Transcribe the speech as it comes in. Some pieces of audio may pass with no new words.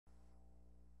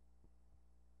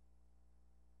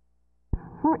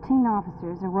14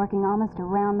 officers are working almost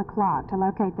around the clock to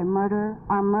locate the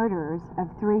murderers of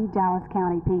 3 Dallas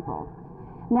County people.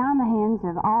 Now in the hands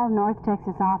of all North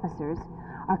Texas officers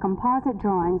are composite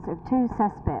drawings of 2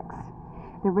 suspects.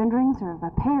 The renderings are of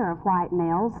a pair of white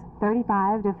males,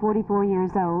 35 to 44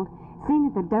 years old, seen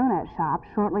at the donut shop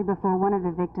shortly before one of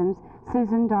the victims,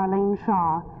 Susan Darlene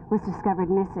Shaw, was discovered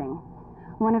missing.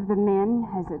 One of the men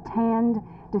has a tanned,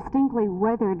 distinctly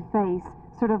weathered face,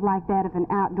 sort of like that of an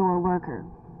outdoor worker.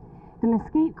 The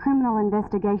Mesquite Criminal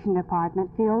Investigation Department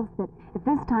feels that at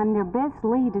this time their best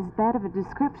lead is that of a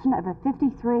description of a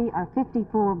 53 or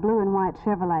 54 blue and white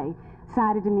Chevrolet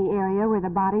sighted in the area where the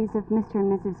bodies of Mr.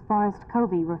 and Mrs. Forrest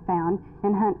Covey were found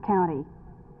in Hunt County.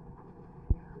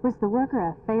 Was the worker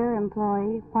a fair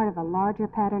employee, part of a larger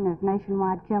pattern of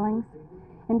nationwide killings?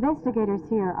 Investigators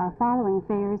here are following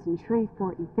fairs in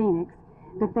Shreveport and Phoenix,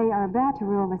 but they are about to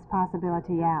rule this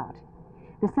possibility out.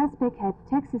 The suspect had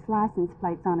Texas license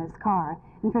plates on his car,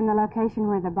 and from the location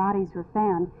where the bodies were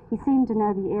found, he seemed to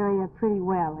know the area pretty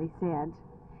well, he said.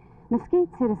 Mesquite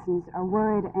citizens are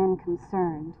worried and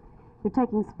concerned. They're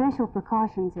taking special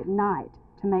precautions at night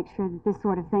to make sure that this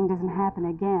sort of thing doesn't happen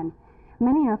again.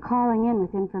 Many are calling in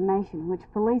with information, which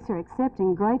police are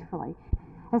accepting gratefully.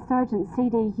 As Sergeant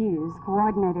C.D. Hughes,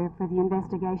 coordinator for the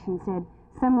investigation, said,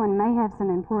 someone may have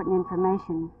some important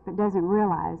information, but doesn't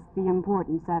realize the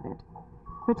importance of it.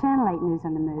 For Channel 8 News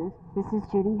on the Move, this is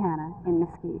Judi Hanna in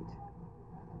Mesquite.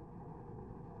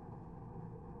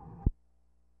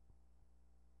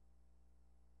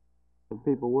 The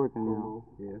people working now,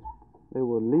 yes, they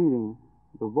were leading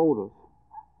the voters.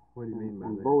 What do you mean by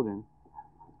that? Voting.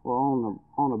 Well,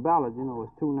 on the ballot, you know,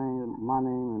 it's 2 names, my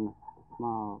name and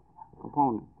my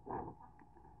opponent.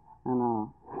 And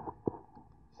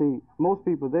see, most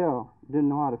people there didn't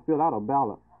know how to fill out a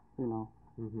ballot, you know,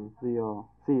 the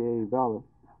CAA ballot.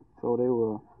 So they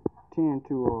were tend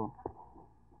to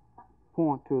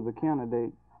point to the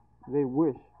candidate they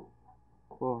wish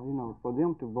for, you know, for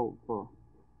them to vote for.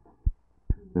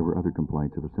 There were other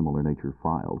complaints of a similar nature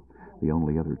filed. The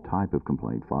only other type of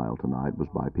complaint filed tonight was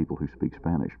by people who speak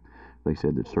Spanish. They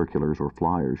said that circulars or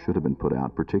flyers should have been put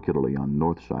out, particularly on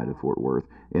north side of Fort Worth,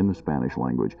 in the Spanish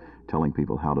language, telling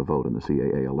people how to vote in the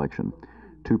CAA election.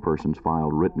 2 persons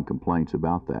filed written complaints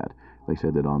about that. They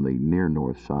said that on the near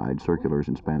north side, circulars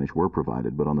in Spanish were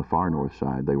provided, but on the far north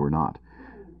side, they were not.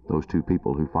 Those 2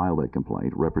 people who filed that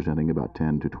complaint, representing about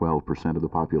 10 to 12% of the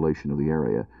population of the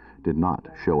area, did not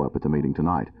show up at the meeting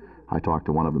tonight. I talked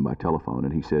to one of them by telephone,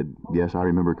 and he said, yes, I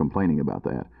remember complaining about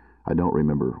that. I don't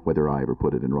remember whether I ever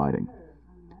put it in writing.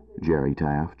 Jerry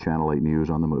Taff, Channel 8 News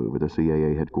on the Move at the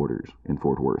CAA headquarters in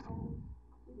Fort Worth.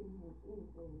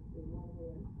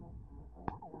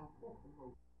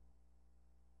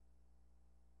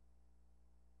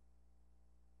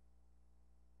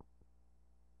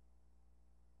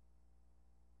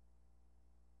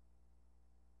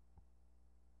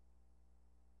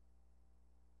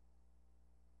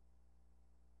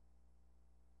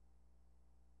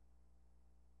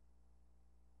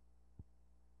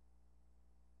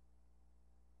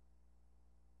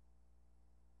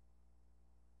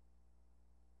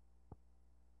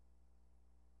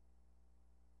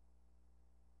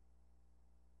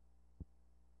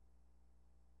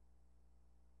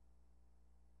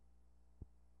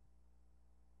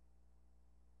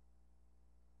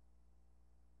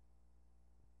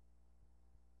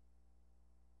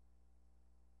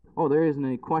 Oh, there isn't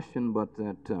any question but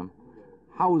that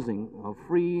housing, a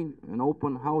free and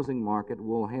open housing market,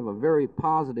 will have a very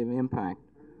positive impact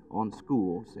on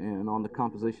schools and on the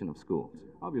composition of schools.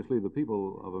 Obviously, the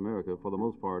people of America, for the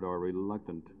most part, are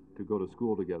reluctant to go to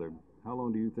school together. How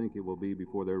long do you think it will be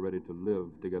before they're ready to live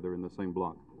together in the same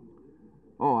block?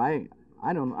 Oh, I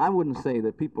wouldn't say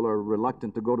that people are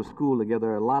reluctant to go to school together.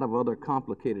 There are a lot of other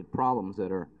complicated problems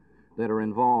that are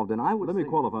involved, and I would Let me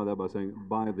qualify that by saying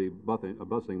by the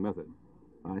busing method.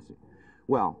 I see.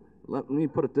 Well, let me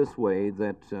put it this way,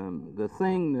 that the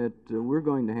thing that we're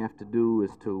going to have to do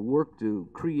is to work to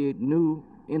create new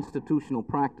institutional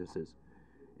practices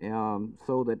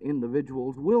so that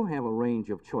individuals will have a range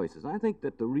of choices. I think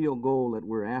that the real goal that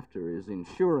we're after is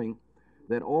ensuring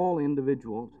that all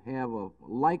individuals have a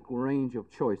like range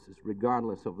of choices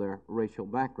regardless of their racial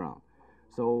background.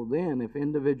 So then if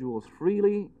individuals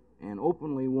freely and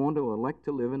openly want to elect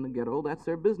to live in the ghetto, that's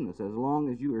their business, as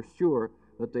long as you are sure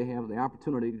that they have the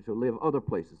opportunity to live other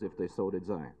places if they so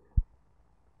desire.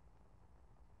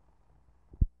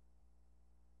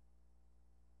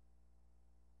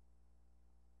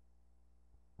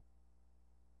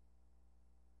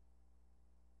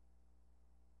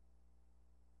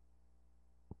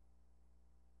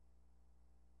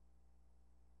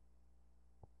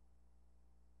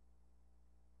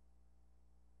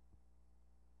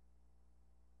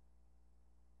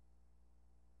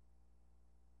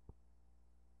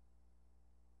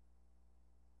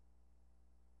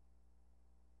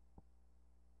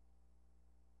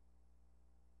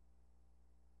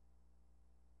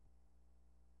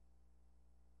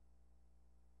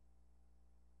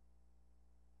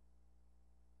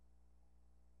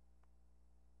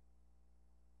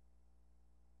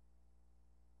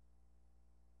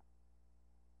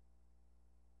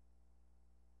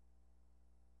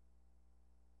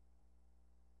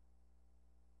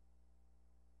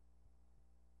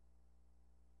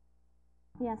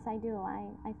 Yes, I do.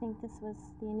 I think this was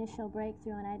the initial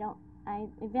breakthrough, and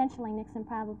eventually Nixon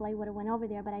probably would have went over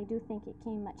there, but I do think it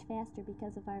came much faster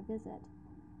because of our visit.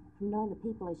 From knowing the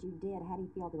people as you did, how do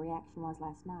you feel the reaction was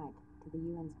last night to the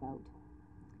UN's vote?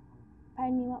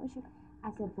 Pardon me, what was your... I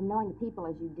said, from knowing the people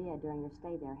as you did during your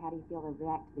stay there, how do you feel they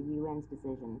react to the UN's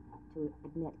decision to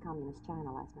admit Communist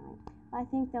China last night? Well, I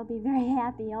think they'll be very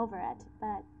happy over it,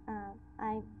 but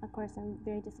I, of course, am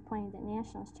very disappointed that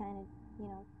Nationalist China,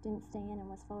 didn't stay in and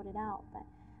was voted out, but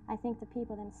I think the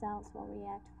people themselves will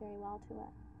react very well to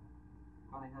it.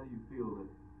 Connie, how do you feel that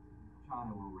China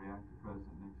will react to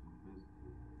President Nixon's visit?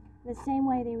 The same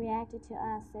way they reacted to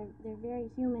us. They're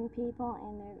very human people,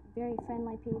 and they're very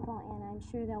friendly people, and I'm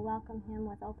sure they'll welcome him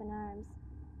with open arms,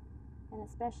 and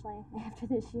especially after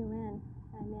this UN,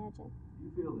 I imagine. Do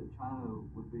you feel that China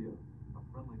would be a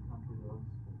friendly country to us?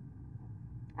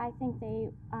 I think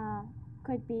they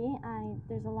could be.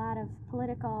 There's a lot of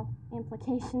political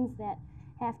implications that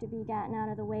have to be gotten out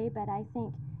of the way, but I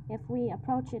think if we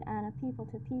approach it on a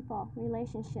people-to-people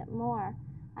relationship more,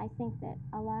 I think that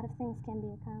a lot of things can be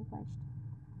accomplished.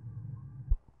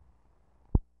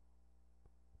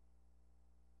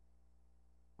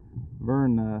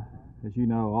 Vern, as you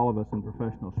know, all of us in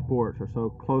professional sports are so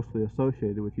closely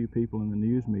associated with you people in the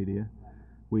news media.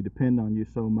 We depend on you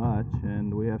so much,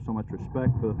 and we have so much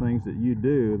respect for the things that you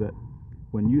do that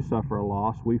when you suffer a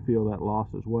loss, we feel that loss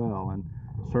as well. And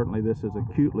certainly this is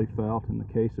acutely felt in the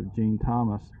case of Gene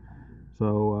Thomas.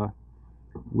 So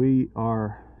we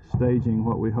are staging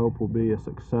what we hope will be a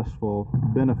successful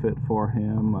benefit for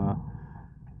him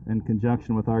in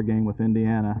conjunction with our game with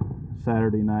Indiana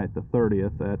Saturday night the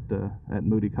 30th at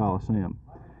Moody Coliseum,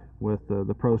 with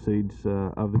the proceeds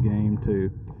of the game to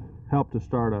help to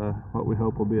start what we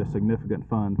hope will be a significant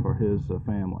fund for his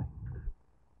family.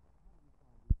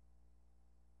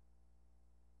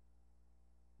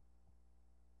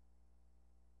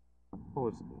 Well,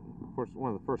 of course,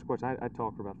 one of the first questions, I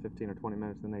talked for about 15 or 20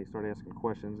 minutes, and then they started asking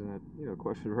questions, and the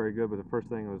questions were very good, but the first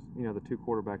thing was, the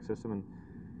two-quarterback system, and,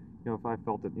 if I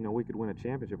felt that, we could win a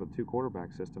championship with a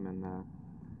two-quarterback system, and,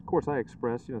 of course, I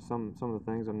expressed, some of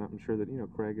the things. I'm sure that,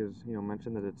 Craig has,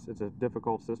 mentioned that it's a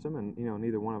difficult system, and,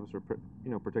 neither one of us are,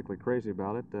 particularly crazy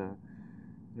about it, to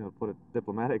put it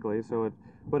diplomatically,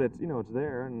 but it's, it's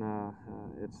there, and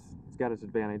it's got its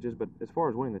advantages, but as far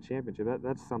as winning the championship,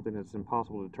 that's something that's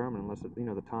impossible to determine unless,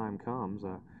 the time comes.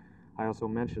 I also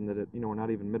mentioned that, we're not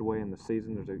even midway in the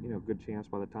season. There's a, good chance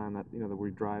by the time that, that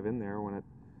we drive in there when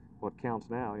what counts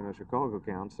now, Chicago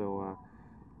counts, so,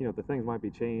 the things might be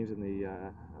changed and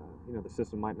the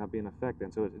system might not be in effect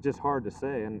then, so it's just hard to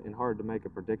say and hard to make a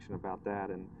prediction about that,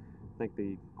 and I think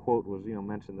the quote was,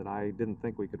 mentioned that I didn't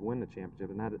think we could win the championship,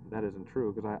 and that isn't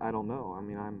true, because I don't know. I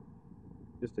mean, I'm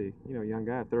just a young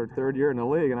guy, third year in the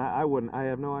league, and I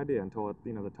have no idea until it,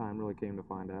 the time really came to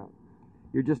find out.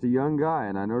 You're just a young guy,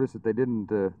 and I noticed that they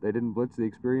didn't blitz the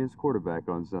experienced quarterback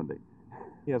on Sunday.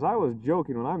 Yes, I was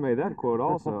joking when I made that quote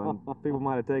also, and people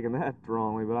might have taken that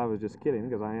wrongly, but I was just kidding,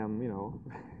 because I am,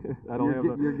 I don't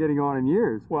have you're getting on in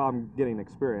years. Well, I'm getting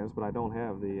experience, but I don't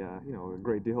have the, a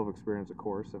great deal of experience, of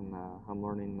course, and I'm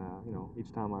learning,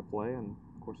 each time I play, and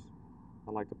of course,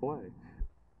 I like to play.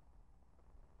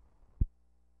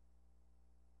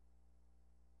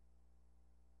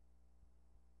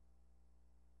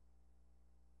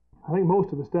 I think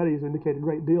most of the studies indicate a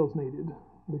great deal is needed,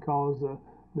 because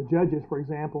the judges, for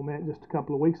example, met just a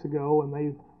couple of weeks ago, and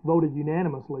they voted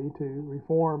unanimously to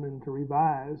reform and to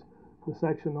revise the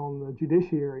section on the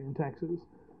judiciary in Texas.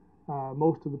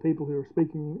 Most of the people who are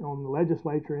speaking on the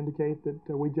legislature indicate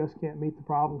that we just can't meet the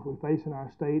problems we face in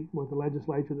our state with a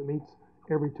legislature that meets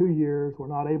every 2 years. We're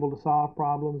not able to solve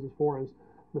problems as far as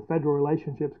the federal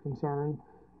relationship is concerned,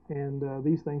 and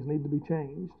these things need to be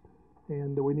changed.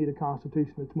 And we need a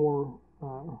constitution that's more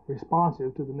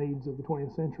responsive to the needs of the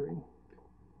 20th century.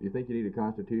 Do you think you need a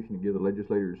constitution to give the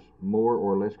legislators more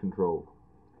or less control?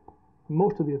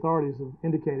 Most of the authorities have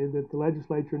indicated that the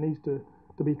legislature needs to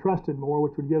be trusted more,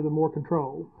 which would give them more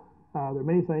control. There are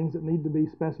many things that need to be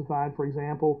specified. For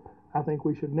example, I think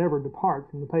we should never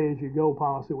depart from the pay-as-you-go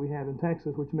policy we have in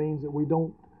Texas, which means that we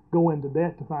don't go into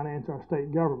debt to finance our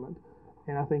state government.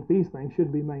 And I think these things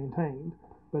should be maintained.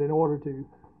 But in order to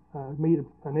meet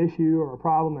an issue or a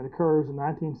problem that occurs in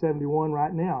 1971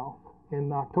 right now, in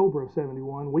October of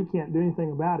 71, we can't do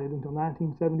anything about it until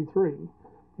 1973.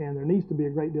 And there needs to be a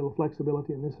great deal of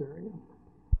flexibility in this area.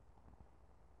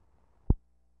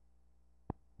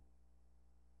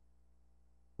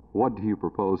 What do you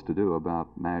propose to do about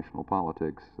national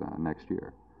politics next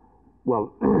year?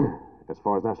 Well, as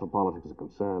far as national politics is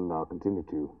concerned, I'll continue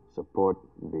to support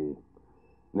the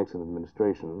Nixon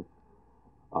administration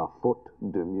faute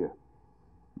de mieux.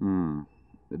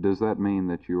 Does that mean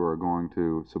that you are going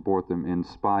to support them in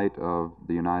spite of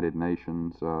the United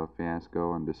Nations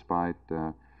fiasco and despite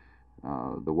the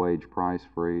wage price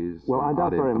freeze? Well, I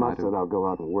doubt very much that I'll go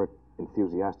out and work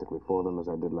enthusiastically for them as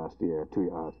I did last year,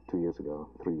 2 years ago,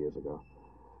 3 years ago.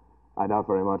 I doubt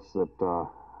very much that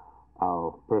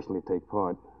I'll personally take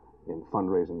part in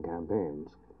fundraising campaigns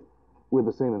with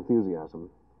the same enthusiasm.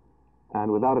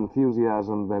 And without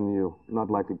enthusiasm, then you're not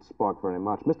likely to spark very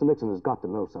much. Mr. Nixon has got to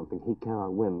know something. He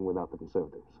cannot win without the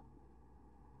conservatives.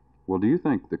 Well, do you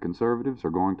think the conservatives are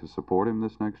going to support him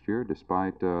this next year,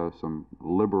 despite some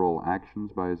liberal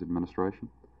actions by his administration,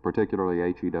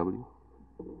 particularly HEW?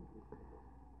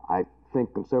 I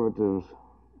think conservatives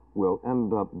will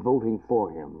end up voting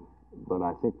for him, but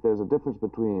I think there's a difference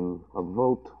between a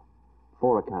vote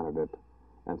for a candidate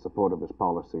and support of his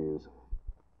policies.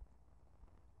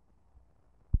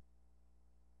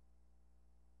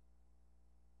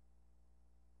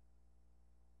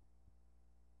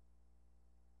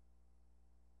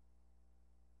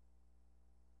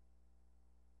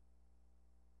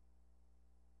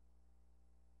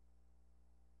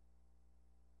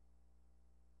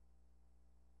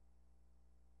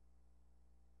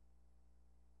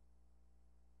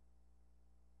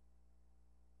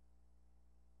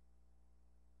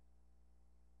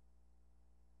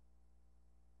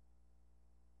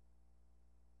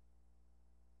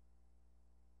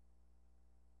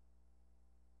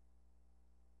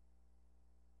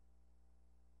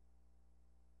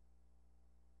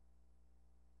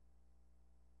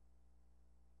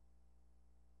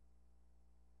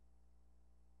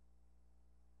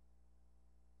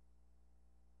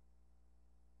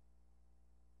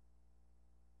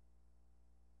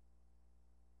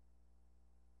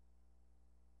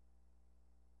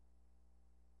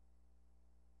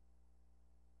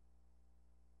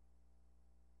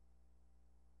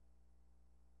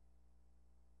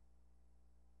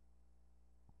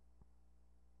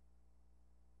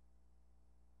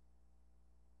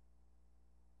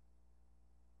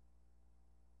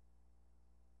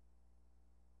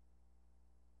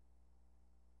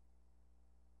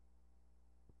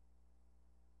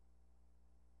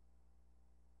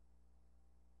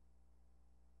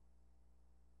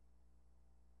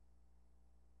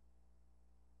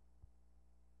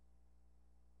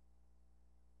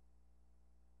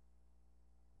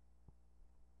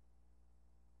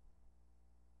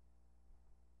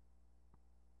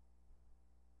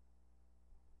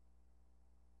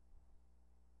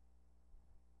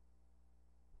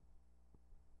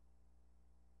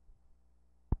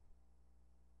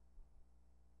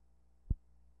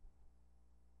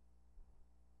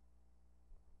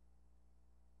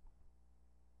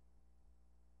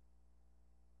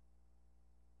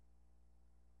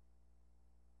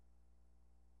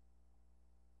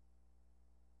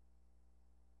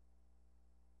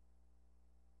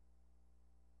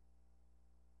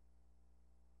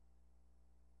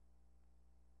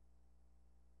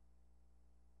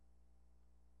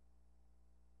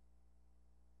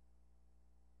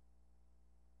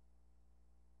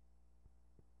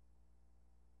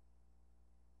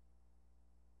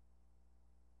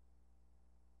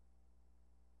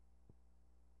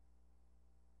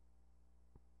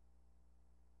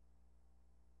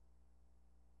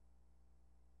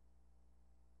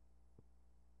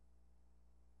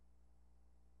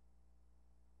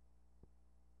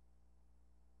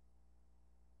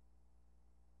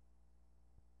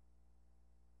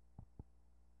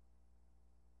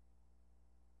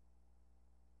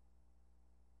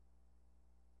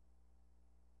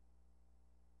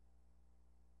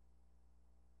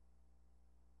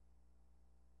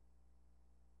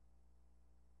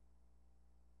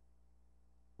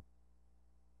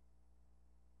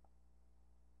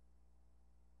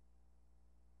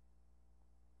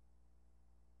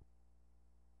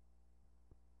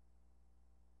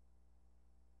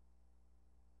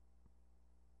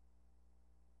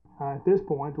 At this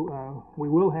point, we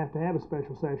will have to have a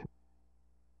special session.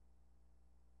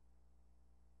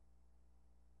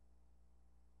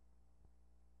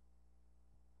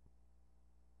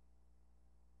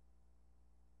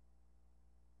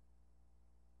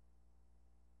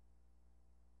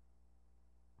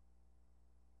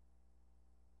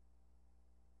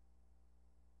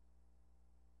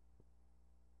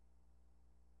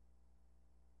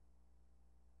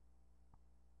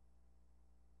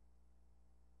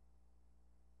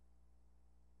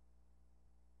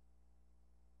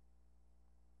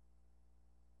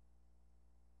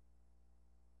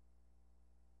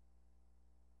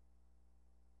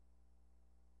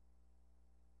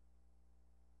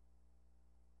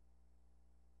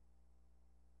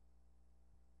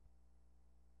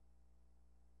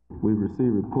 we've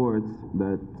received reports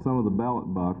that some of the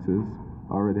ballot boxes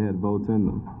already had votes in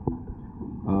them.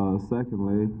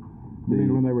 Secondly, you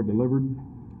mean when they were delivered?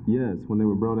 Yes, when they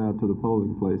were brought out to the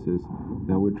polling places.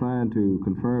 Now we're trying to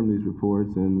confirm these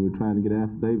reports, and we're trying to get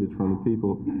affidavits from the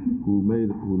people who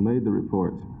made the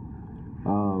reports.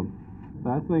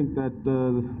 I think that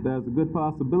there's a good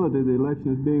possibility the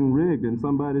election is being rigged in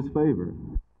somebody's favor.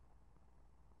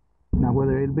 Now,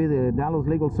 whether it be the Dallas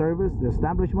Legal Service, the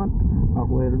establishment, or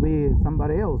whether it be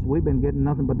somebody else, we've been getting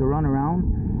nothing but the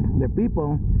runaround. The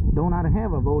people do not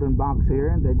have a voting box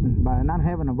here. By not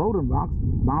having a voting box,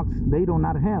 they do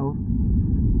not have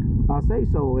a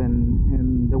say-so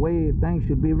in the way things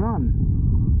should be run.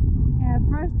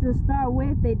 First, to start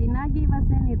with, they did not give us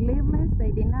any leaflets.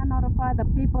 They did not notify the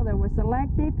people that were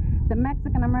selected. The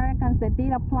Mexican Americans that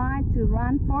did apply to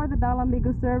run for the Dallas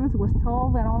Legal Service was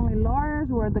told that only lawyers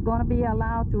were going to be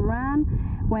allowed to run.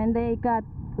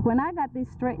 When I got this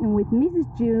straightened with Mrs.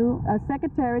 Jew, a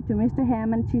secretary to Mr.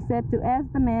 Hammond, she said to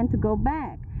ask the man to go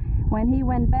back. When he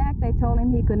went back, they told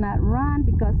him he could not run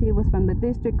because he was from the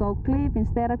District Oak Cliff.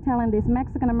 Instead of telling this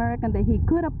Mexican American that he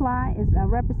could apply as a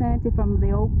representative from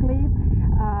the Oak Cliff,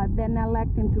 then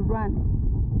elect him to run.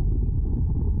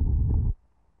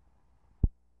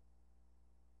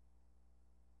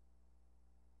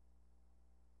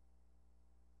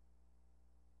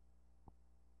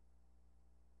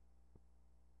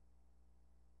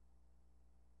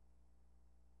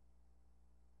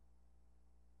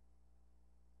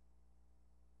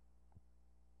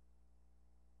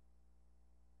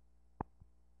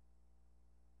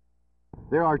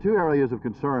 There are two areas of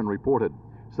concern reported.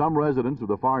 Some residents of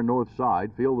the far north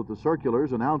side feel that the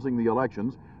circulars announcing the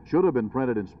elections should have been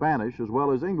printed in Spanish as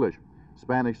well as English.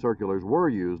 Spanish circulars were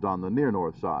used on the near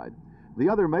north side. The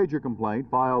other major complaint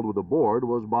filed with the board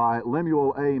was by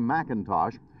Lemuel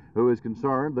McIntosh, who is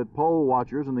concerned that poll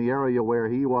watchers in the area where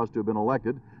he was to have been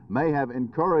elected may have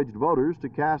encouraged voters to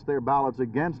cast their ballots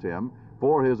against him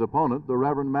for his opponent, the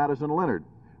Reverend Madison Leonard.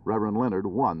 Reverend Leonard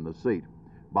won the seat.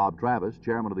 Bob Travis,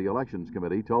 chairman of the Elections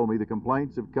Committee, told me the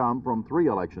complaints have come from 3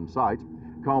 election sites: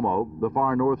 Como, the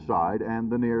far north side,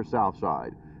 and the near south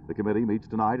side. The committee meets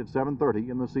tonight at 7:30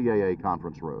 in the CAA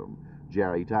conference room.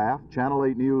 Jerry Taff, Channel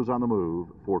 8 News on the Move,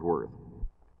 Fort Worth.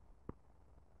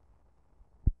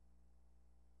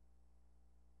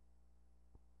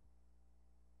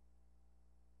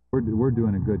 We're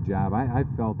doing a good job. I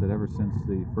felt that ever since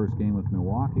the first game with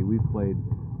Milwaukee, we've played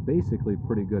basically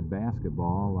pretty good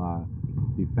basketball.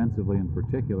 Defensively in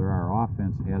particular, our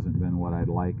offense hasn't been what I'd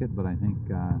like it, but I think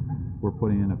we're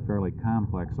putting in a fairly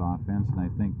complex offense, and I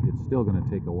think it's still going to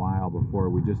take a while before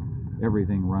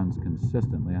everything runs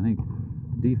consistently. I think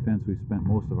defense, we've spent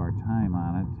most of our time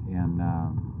on it,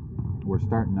 and we're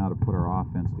starting now to put our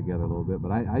offense together a little bit,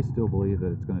 but I still believe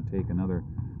that it's going to take another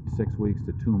 6 weeks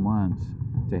to 2 months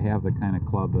to have the kind of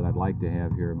club that I'd like to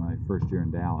have here in my first year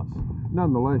in Dallas.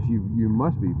 Nonetheless, you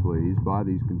must be pleased by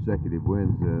these consecutive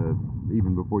wins,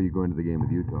 even before you go into the game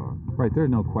with Utah. Right, there's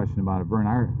no question about it, Vern.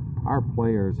 Our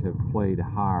players have played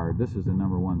hard. This is the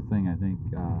number one thing, I think,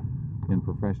 in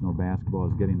professional basketball,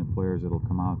 is getting the players that'll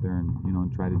come out there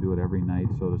and try to do it every night,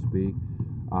 so to speak.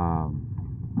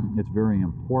 It's very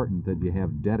important that you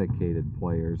have dedicated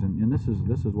players, and this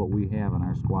is what we have in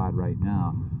our squad right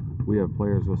now. We have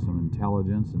players with some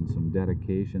intelligence and some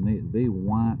dedication. They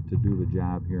want to do the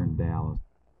job here in Dallas.